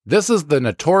This is the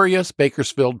Notorious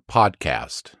Bakersfield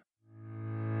Podcast.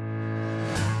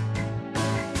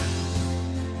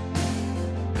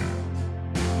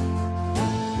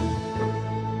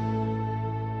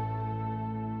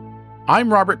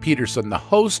 I'm Robert Peterson, the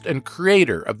host and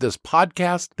creator of this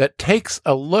podcast that takes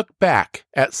a look back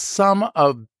at some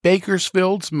of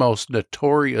Bakersfield's most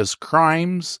notorious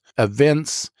crimes,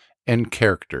 events, and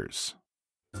characters.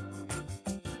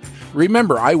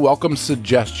 Remember, I welcome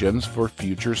suggestions for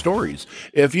future stories.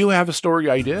 If you have a story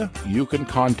idea, you can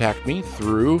contact me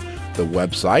through the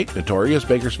website,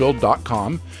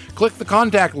 notoriousbakersfield.com. Click the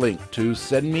contact link to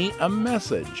send me a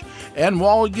message. And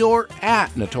while you're at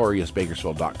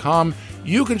notoriousbakersfield.com,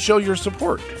 you can show your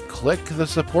support. Click the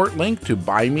support link to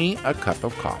buy me a cup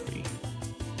of coffee.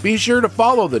 Be sure to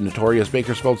follow the Notorious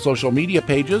Bakersfield social media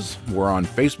pages. We're on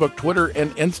Facebook, Twitter,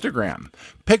 and Instagram.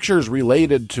 Pictures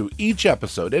related to each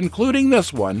episode, including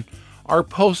this one, are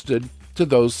posted to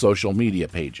those social media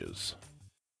pages.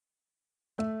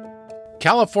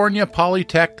 California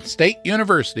Polytech State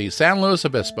University, San Luis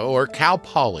Obispo, or Cal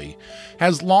Poly,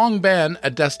 has long been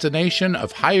a destination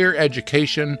of higher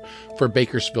education for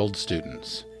Bakersfield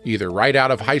students, either right out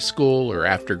of high school or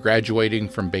after graduating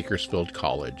from Bakersfield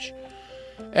College.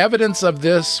 Evidence of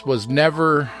this was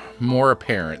never more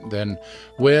apparent than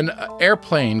when an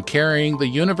airplane carrying the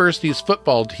university's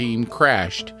football team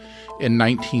crashed in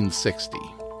 1960.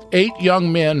 8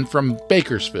 young men from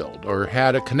Bakersfield, or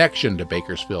had a connection to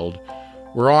Bakersfield,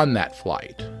 were on that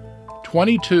flight.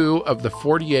 22 of the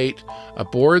 48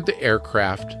 aboard the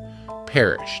aircraft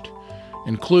perished,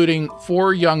 including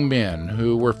 4 young men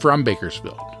who were from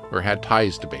Bakersfield or had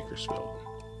ties to Bakersfield.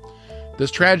 This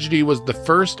tragedy was the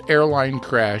first airline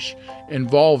crash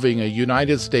involving a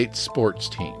United States sports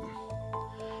team.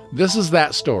 This is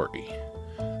that story.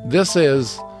 This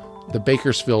is the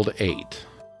Bakersfield 8.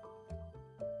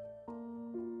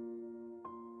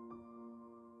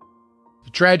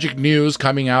 The tragic news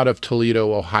coming out of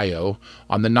Toledo, Ohio,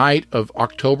 on the night of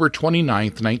October 29,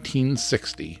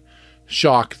 1960,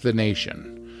 shocked the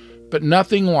nation, but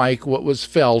nothing like what was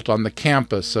felt on the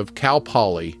campus of Cal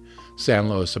Poly, San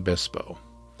Luis Obispo.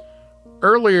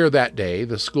 Earlier that day,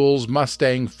 the school's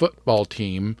Mustang football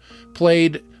team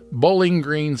played Bowling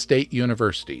Green State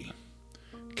University.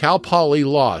 Cal Poly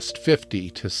lost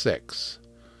 50-6.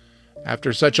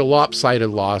 After such a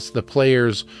lopsided loss, the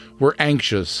players were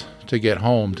anxious to get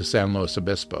home to San Luis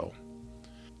Obispo.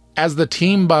 As the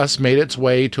team bus made its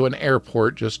way to an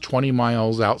airport just 20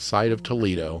 miles outside of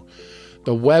Toledo,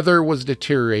 the weather was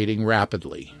deteriorating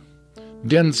rapidly.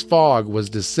 Dense fog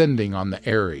was descending on the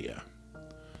area.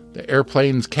 The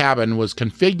airplane's cabin was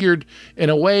configured in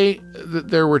a way that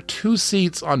there were 2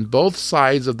 seats on both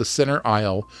sides of the center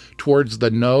aisle towards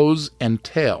the nose and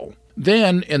tail.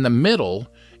 Then, in the middle,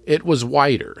 it was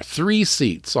wider, 3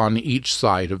 seats on each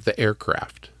side of the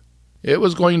aircraft. It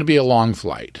was going to be a long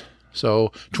flight, so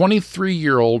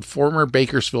 23-year-old former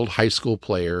Bakersfield High School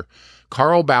player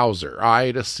Carl Bowser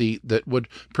eyed a seat that would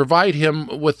provide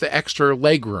him with the extra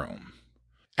legroom.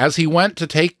 As he went to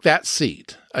take that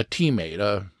seat, a teammate,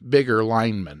 a bigger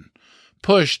lineman,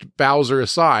 pushed Bowser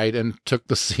aside and took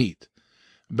the seat.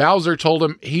 Bowser told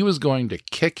him he was going to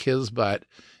kick his butt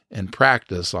in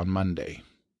practice on Monday.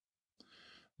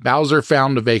 Bowser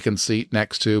found a vacant seat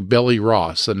next to Billy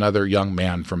Ross, another young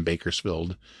man from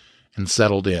Bakersfield, and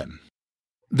settled in.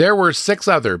 There were 6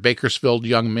 other Bakersfield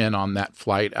young men on that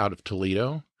flight out of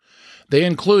Toledo. They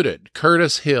included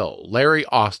Curtis Hill, Larry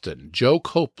Austin, Joe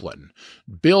Copeland,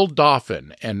 Bill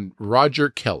Dauphin, and Roger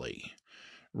Kelly.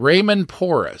 Raymond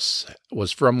Porras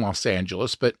was from Los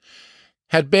Angeles, but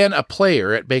had been a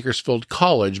player at Bakersfield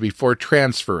College before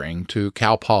transferring to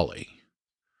Cal Poly.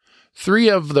 3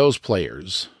 of those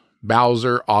players,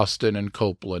 Bowser, Austin, and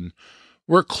Copeland,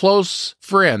 were close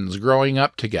friends growing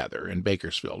up together in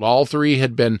Bakersfield. All 3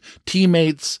 had been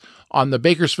teammates on the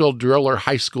Bakersfield Driller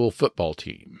High School football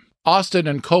team. Austin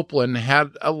and Copeland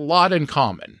had a lot in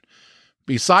common.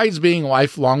 Besides being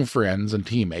lifelong friends and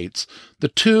teammates, the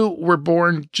 2 were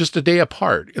born just a day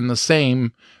apart in the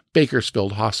same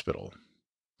Bakersfield hospital.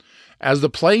 As the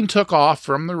plane took off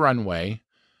from the runway,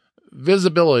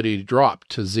 visibility dropped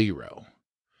to 0.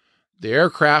 The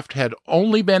aircraft had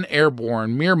only been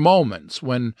airborne mere moments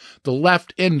when the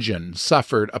left engine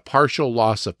suffered a partial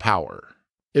loss of power.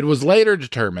 It was later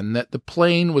determined that the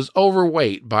plane was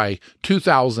overweight by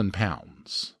 2,000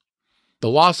 pounds. The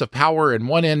loss of power in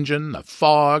one engine, the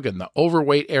fog, and the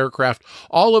overweight aircraft,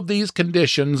 all of these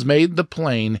conditions made the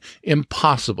plane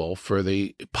impossible for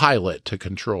the pilot to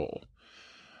control.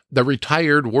 The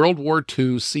retired World War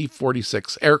II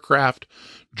C-46 aircraft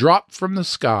dropped from the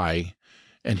sky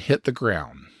and hit the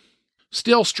ground.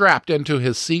 Still strapped into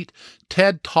his seat,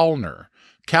 Ted Tollner,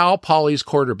 Cal Poly's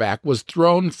quarterback, was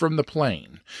thrown from the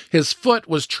plane. His foot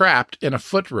was trapped in a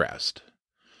footrest.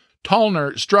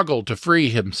 Tollner struggled to free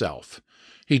himself.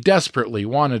 He desperately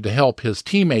wanted to help his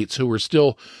teammates who were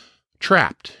still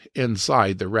trapped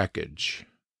inside the wreckage.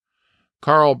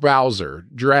 Carl Bowser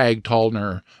dragged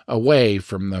Tollner away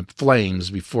from the flames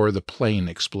before the plane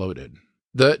exploded.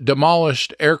 The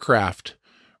demolished aircraft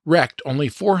wrecked only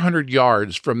 400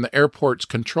 yards from the airport's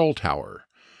control tower,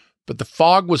 but the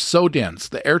fog was so dense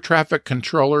the air traffic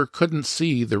controller couldn't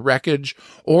see the wreckage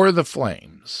or the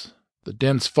flames. The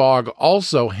dense fog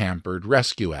also hampered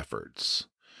rescue efforts.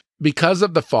 Because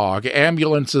of the fog,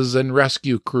 ambulances and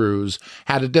rescue crews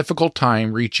had a difficult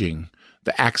time reaching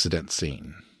the accident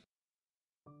scene.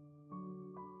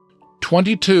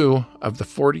 22 of the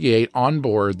 48 on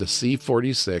board the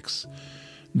C-46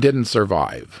 didn't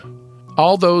survive.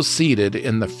 All those seated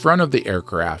in the front of the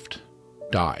aircraft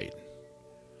died.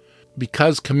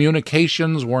 Because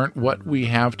communications weren't what we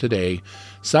have today,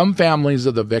 some families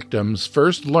of the victims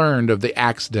first learned of the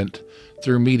accident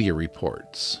through media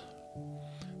reports.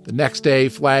 The next day,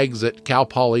 flags at Cal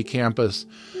Poly campus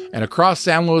and across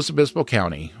San Luis Obispo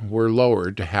County were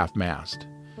lowered to half-mast.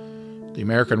 The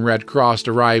American Red Cross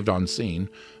arrived on scene.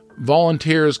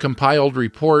 Volunteers compiled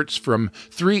reports from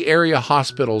 3 area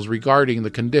hospitals regarding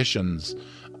the conditions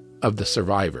of the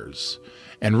survivors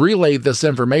and relayed this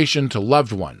information to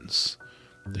loved ones.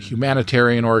 The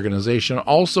humanitarian organization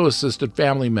also assisted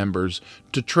family members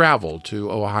to travel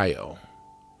to Ohio.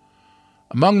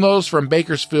 Among those from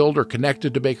Bakersfield or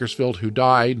connected to Bakersfield who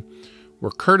died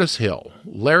were Curtis Hill,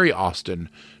 Larry Austin,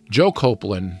 Joe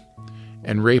Copeland,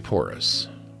 and Ray Porras.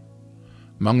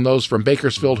 Among those from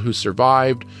Bakersfield who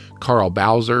survived, Carl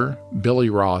Bowser, Billy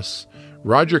Ross,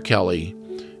 Roger Kelly,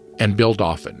 and Bill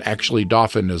Dauphin. Actually,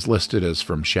 Dauphin is listed as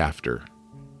from Shafter.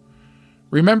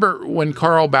 Remember when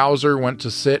Carl Bowser went to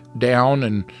sit down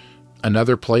and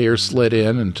another player slid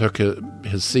in and took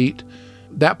his seat?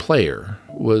 That player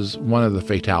was one of the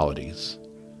fatalities.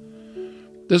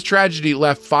 This tragedy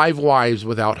left 5 wives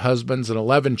without husbands and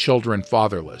 11 children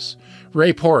fatherless.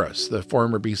 Ray Porras, the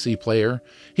former BC player,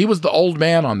 he was the old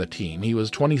man on the team. He was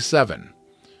 27.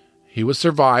 He was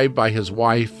survived by his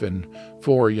wife and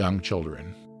 4 young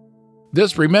children.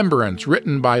 This remembrance,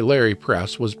 written by Larry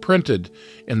Press, was printed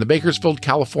in the Bakersfield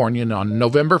Californian on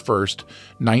November 1st,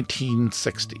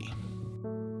 1960.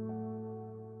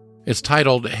 It's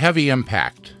titled Heavy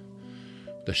Impact.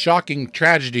 The shocking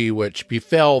tragedy which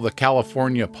befell the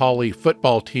California Poly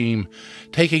football team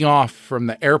taking off from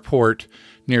the airport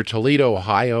near Toledo,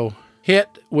 Ohio, hit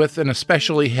with an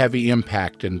especially heavy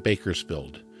impact in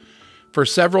Bakersfield. For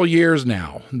several years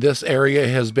now, this area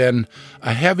has been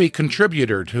a heavy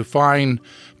contributor to fine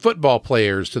football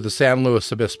players to the San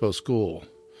Luis Obispo School.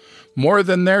 More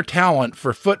than their talent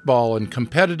for football and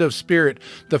competitive spirit,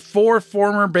 the 4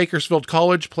 former Bakersfield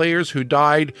College players who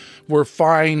died were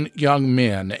fine young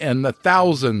men, and the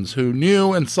thousands who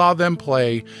knew and saw them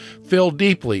play feel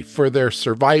deeply for their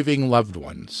surviving loved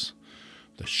ones.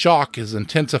 The shock is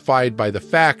intensified by the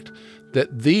fact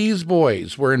that these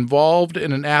boys were involved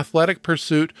in an athletic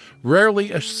pursuit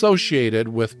rarely associated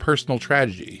with personal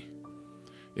tragedy.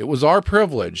 It was our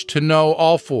privilege to know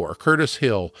all 4, Curtis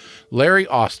Hill, Larry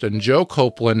Austin, Joe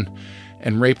Copeland,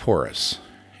 and Ray Porras,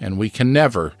 and we can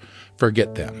never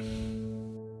forget them.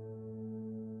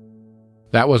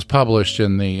 That was published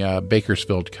in the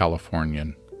Bakersfield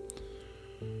Californian.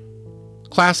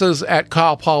 Classes at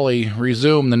Cal Poly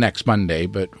resumed the next Monday,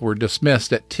 but were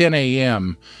dismissed at 10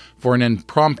 a.m. for an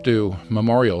impromptu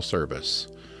memorial service.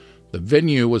 The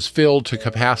venue was filled to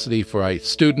capacity for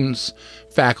students,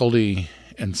 faculty,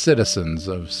 and citizens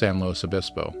of San Luis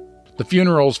Obispo. The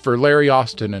funerals for Larry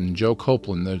Austin and Joe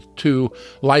Copeland, the 2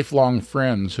 lifelong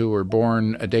friends who were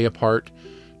born a day apart,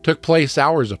 took place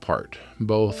hours apart.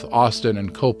 Both Austin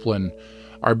and Copeland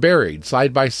are buried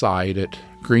side by side at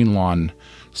Green Lawn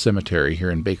Cemetery here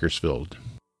in Bakersfield.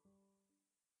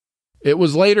 It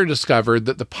was later discovered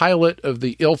that the pilot of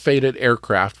the ill-fated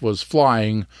aircraft was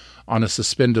flying on a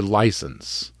suspended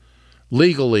license.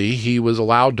 Legally, he was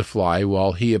allowed to fly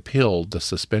while he appealed the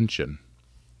suspension.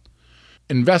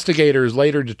 Investigators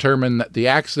later determined that the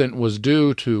accident was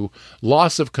due to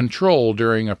loss of control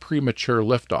during a premature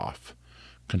liftoff.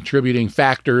 Contributing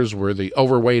factors were the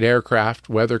overweight aircraft,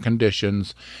 weather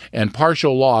conditions, and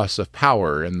partial loss of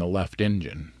power in the left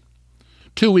engine.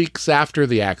 2 weeks after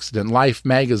the accident, Life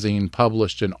magazine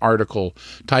published an article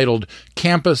titled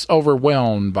 "Campus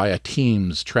Overwhelmed by a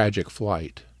Team's Tragic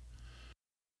Flight."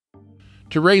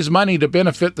 To raise money to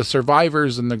benefit the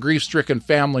survivors and the grief-stricken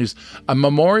families, a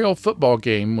memorial football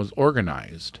game was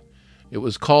organized. It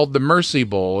was called the Mercy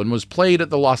Bowl and was played at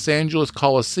the Los Angeles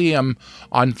Coliseum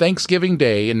on Thanksgiving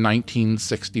Day in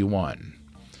 1961.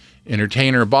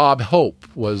 Entertainer Bob Hope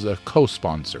was a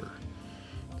co-sponsor.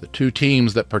 The two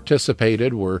teams that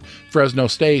participated were Fresno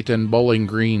State and Bowling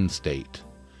Green State.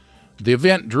 The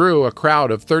event drew a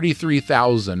crowd of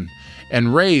 33,000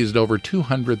 and raised over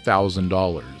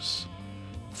 $200,000.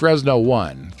 Fresno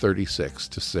won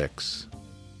 36-6.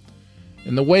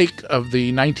 In the wake of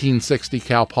the 1960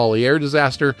 Cal Poly air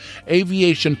disaster,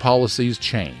 aviation policies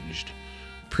changed.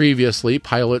 Previously,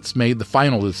 pilots made the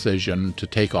final decision to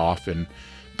take off in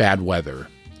bad weather.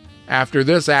 After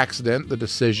this accident, the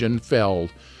decision fell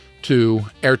to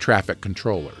air traffic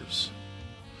controllers.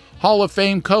 Hall of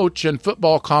Fame coach and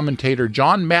football commentator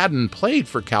John Madden played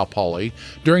for Cal Poly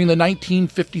during the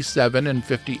 1957 and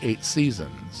 58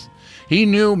 seasons. He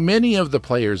knew many of the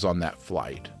players on that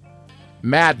flight.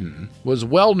 Madden was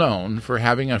well known for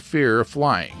having a fear of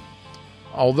flying.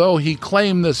 Although he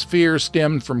claimed this fear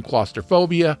stemmed from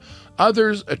claustrophobia,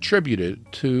 others attributed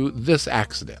it to this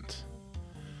accident.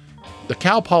 The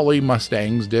Cal Poly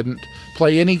Mustangs didn't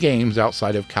play any games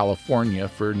outside of California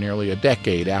for nearly a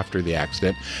decade after the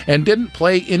accident, and didn't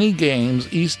play any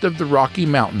games east of the Rocky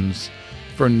Mountains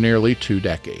for nearly 2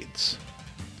 decades.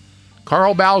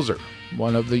 Carl Bowser,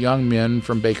 one of the young men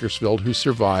from Bakersfield who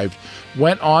survived,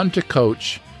 went on to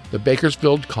coach the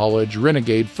Bakersfield College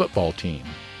Renegade football team.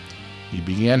 He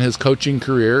began his coaching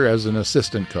career as an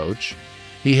assistant coach.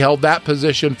 He held that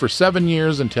position for 7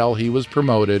 years until he was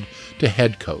promoted to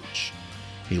head coach.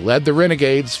 He led the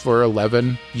Renegades for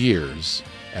 11 years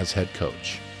as head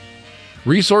coach.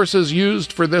 Resources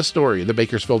used for this story: the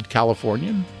Bakersfield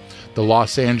Californian, the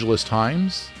Los Angeles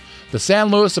Times, the San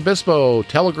Luis Obispo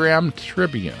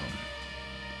Telegram-Tribune.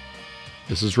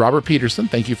 This is Robert Peterson.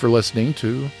 Thank you for listening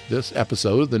to this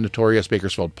episode of the Notorious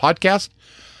Bakersfield Podcast.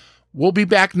 We'll be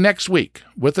back next week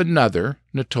with another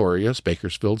Notorious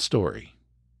Bakersfield story.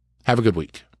 Have a good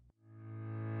week.